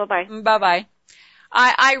you. Bye-bye. Bye-bye.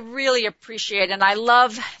 I really appreciate it. And I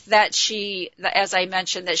love that as I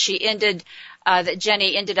mentioned, that that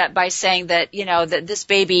Jennie ended up by saying that, that this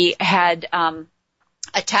baby had,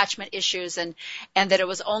 attachment issues and that it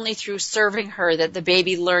was only through serving her that the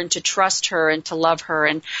baby learned to trust her and to love her.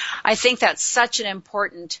 And I think that's such an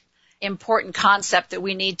important concept that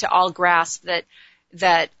we need to all grasp,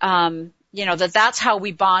 that that's how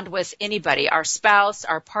we bond with anybody, our spouse,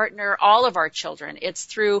 our partner, all of our children. It's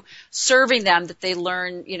through serving them that they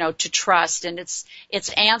learn, to trust, and it's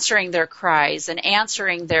answering their cries and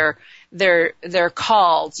answering their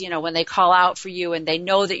calls, when they call out for you and they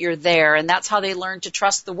know that you're there, and that's how they learn to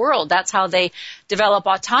trust the world. That's how they develop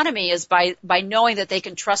autonomy, is by knowing that they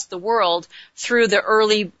can trust the world through the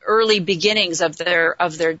early beginnings of their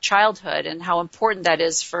childhood, and how important that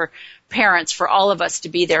is for parents, for all of us to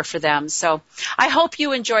be there for them. So I hope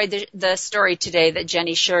you enjoyed the story today that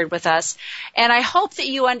Jennie shared with us, and I hope that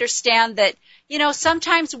you understand that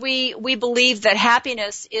sometimes we believe that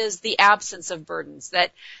happiness is the absence of burdens,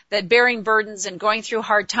 that bearing burdens and going through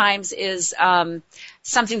hard times is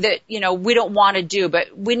something that, we don't want to do.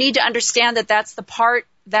 But we need to understand that that's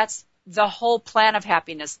the whole plan of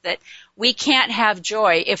happiness, that we can't have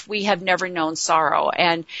joy if we have never known sorrow.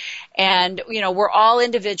 And we're all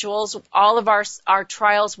individuals. All of our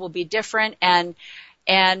trials will be different, and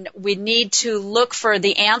we need to look for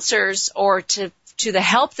the answers or to the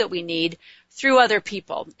help that we need through other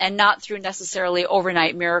people, and not through necessarily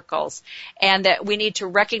overnight miracles. And that we need to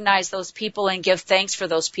recognize those people and give thanks for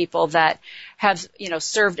those people that have,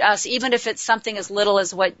 served us, even if it's something as little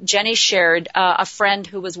as what Jennie shared, a friend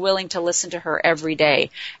who was willing to listen to her every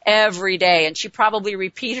day. And she probably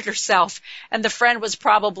repeated herself, and the friend was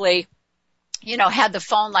probably, had the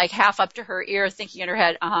phone like half up to her ear, thinking in her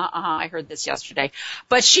head, I heard this yesterday.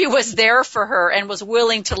 But she was there for her and was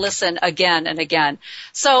willing to listen again and again.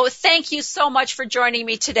 So thank you so much for joining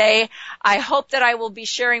me today. I hope that I will be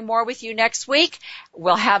sharing more with you next week.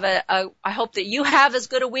 We'll have I hope that you have as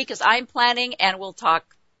good a week as I'm planning, and we'll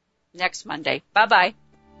talk next Monday. Bye-bye.